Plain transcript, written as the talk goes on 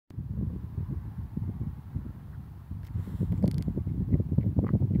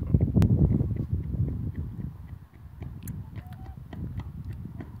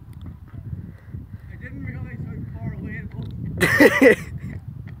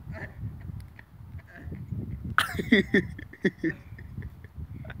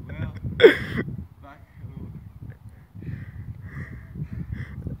Well, back home.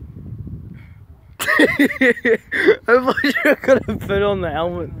 I thought you were gonna put on the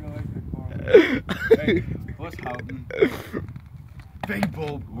helmet. Hey, what's happening? Big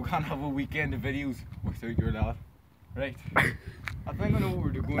Bob, we can't have a weekend of videos without your lad. Right. I think I know what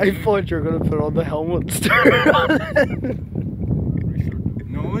we're going to I do. thought you were gonna put on the helmet and start running.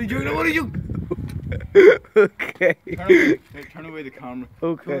 No, what are you doing? No, what are you? Okay. Turn away the camera.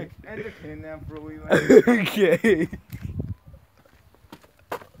 Okay. Entertain them for a wee while. Okay.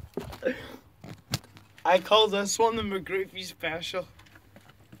 I call this one the McGriffy Special.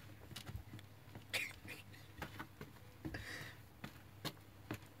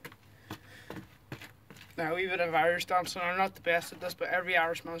 Now, a wee bit of Irish dancing. I'm not the best at this, but every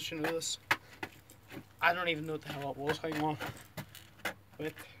Irishman should know this. I don't even know what the hell it was. Hang on.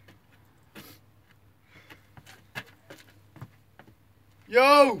 Wait.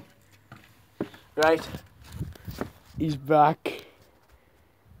 Yo! Right. He's back.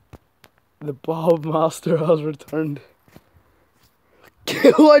 The Bob Master has returned.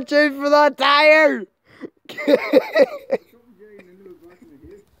 Watch out for that tire!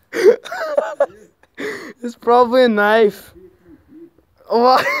 It's probably a knife.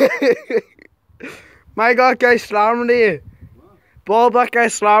 What? My God, guy slamming to you. Bob, that guy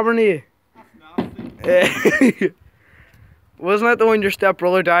slamming to you. That's nasty. Wasn't that the one your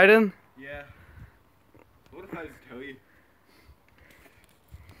stepbrother died in? Yeah. What if I just tell you?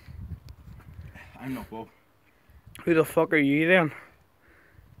 I'm not Bob. Who the fuck are you then?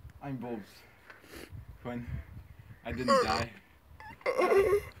 I'm Bob's twin. I didn't die.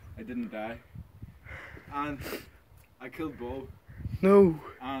 I didn't die. And I killed Bob. No.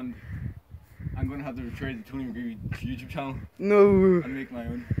 And I'm gonna have to retry the Tony McGreevy YouTube channel No. and make my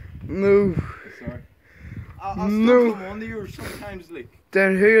own. No. Sorry. I'll No. still come on to yours sometimes, like.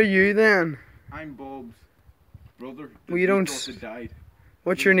 Then who are you then? I'm Bob's brother. Well, you don't That died.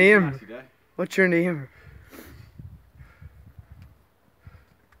 What's He your didn't name? actually die. What's your name?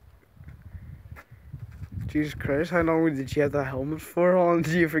 Jesus Christ, how long did you have that helmet for? How long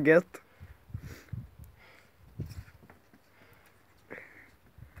did you forget?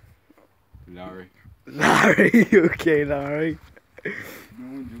 Larry. Larry, okay, Larry. No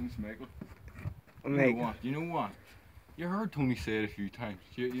one Jones Michael. Mate, You know what? You heard Tony say it a few times.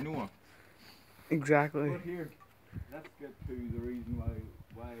 You know what? exactly. But here, let's get to the reason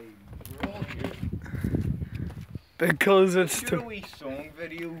why we're all here. Because it's Shoot a wee song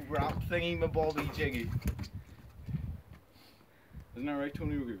video rap thingy, my Bobby Jiggy. Isn't that right,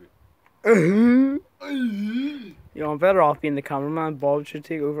 Tony McGreevy? Yo, I'm better off being the cameraman. Bob should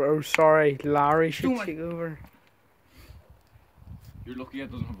take over. Oh, sorry, Larry should Don't take over. You're lucky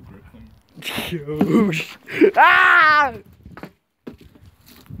it doesn't have a grip thing. Yo, ah!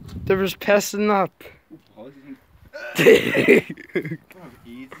 There was piss in that. You're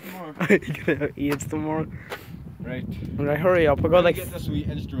You're gonna have AIDS tomorrow. Right. Right, hurry up. I got like get this wee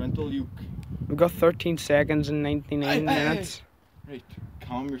instrumental, you. we got 13 seconds and 99 minutes. Right,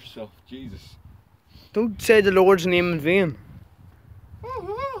 calm yourself, Jesus. Don't say the Lord's name in vain.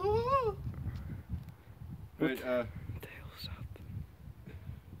 Right,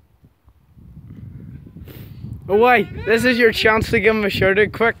 Oh wait, this is your chance to give him a shout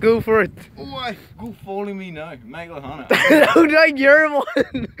out. Quick, go for it. oh, go follow me now, Michael Hanna. No, not your one.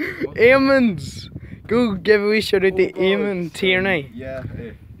 Eamon's. Go give a wee shout out to Eamon Tierney. Yeah,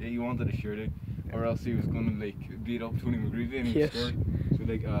 he wanted a shout out, or else he was gonna like beat up Tony McGreevy and he was Yes. scared. So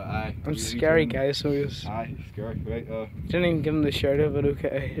like, aye. I'm scary guy, so he's. Aye, scary. Right, Didn't even give him the shout out, but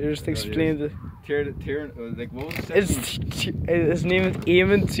okay. I just explained it. like what was the It's, his name is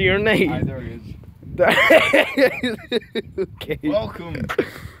Eamon Tierney. Aye, there he is. Okay. Welcome.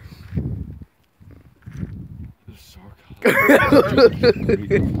 The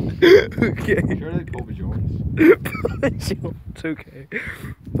Okay. Surely Papa Jones. It's okay.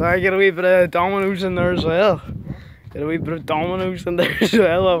 I get a wee bit of Dominoes in there as well. Get a wee bit of Dominoes in there as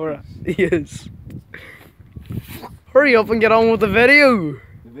well. Over. Yes. Hurry up and get on with the video.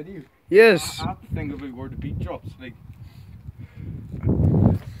 The video. Yes. I have to think about where the beat drops. Like.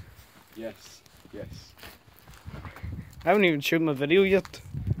 Yes. Yes. I haven't even showed my video yet.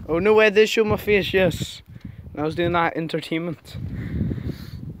 Oh no way, they show my face, yes. I was doing that entertainment.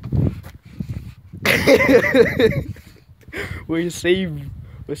 we see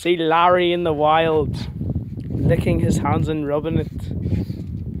Larry in the wild, licking his hands and rubbing it.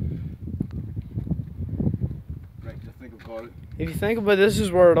 Right, I think I've got it. If you think about it, this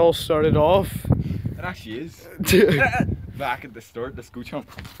is where it all started off. It actually is. back at the start. Let's go, chump.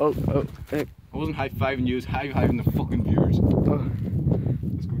 Oh, hey. I wasn't high-fiving you, I was high-fiving the fucking viewers. Oh,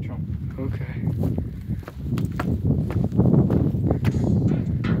 Let's go, chump. okay.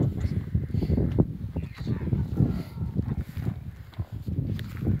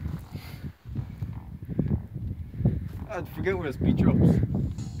 I forget where the speed drops.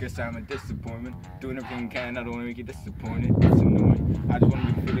 Guess I'm a disappointment. Doing everything I can, I don't want to make you disappointed. It's annoying. I just want to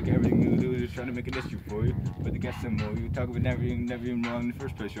make you feel like everything you do is just trying to make an issue for you. But to get some more, you talk about never even wrong in the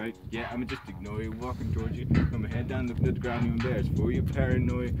first place, right? Yeah, I'ma just ignore you, walking towards you. Put my head down, looking at the ground, you embarrassed for you.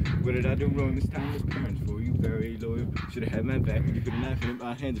 Paranoid. What did I do wrong this time? As parents for you, very loyal. Should have had my back, you could have laughed at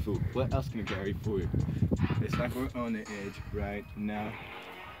my hands full. What else can I carry for you? It's like we're on the edge right now.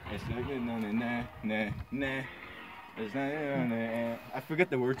 It's like we're on the nah. It's not on the I forget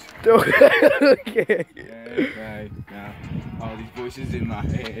the words. Okay. Right now, all these voices in my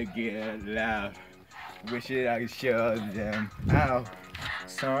head get loud. Wish that I could shut them out.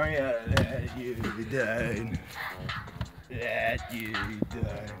 Sorry I let you down. Let you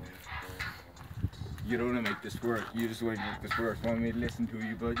down. You don't want to make this work. You just want to make this work. You want me to listen to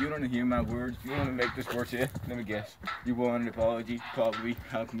you, but you don't want to hear my words. You want to make this work, yeah? Let me guess. You want an apology? Probably.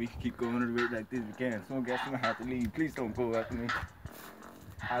 How can we keep going to the rate like this again? So guess I'm gonna have to leave. Please don't go after me.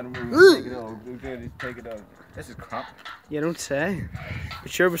 I don't really want to take it all. Okay, just take it out. This is crap. You don't say.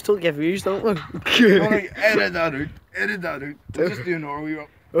 But sure, we still get views, don't we? Edit that out. Edit that out. We'll just do an Oreo.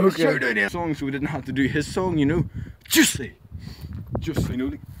 Okay. Sure, doing that song so we didn't have to do his song, you know? Just say, you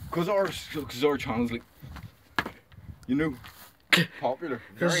know, because our channel's like, you know, popular.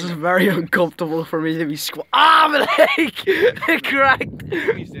 This is very uncomfortable for me to be my leg! It cracked!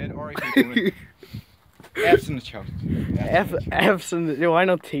 He said, alright, F's in the chat. F's in the... No, why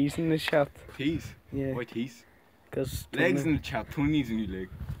not T's in the chat? T's? Yeah. Why T's? Because... Legs in the chat. Tony needs a new leg.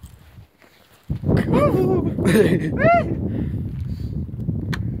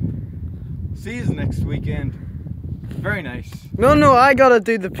 See you next weekend. Very nice. No, I gotta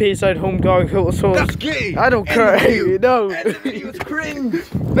do the peace out home dog hill, so That's gay! I don't care. No. It's cringe!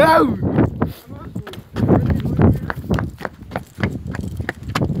 No!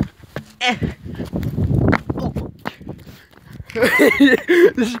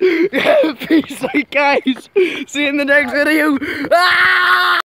 Peace out, guys. See you in the next video. Ah!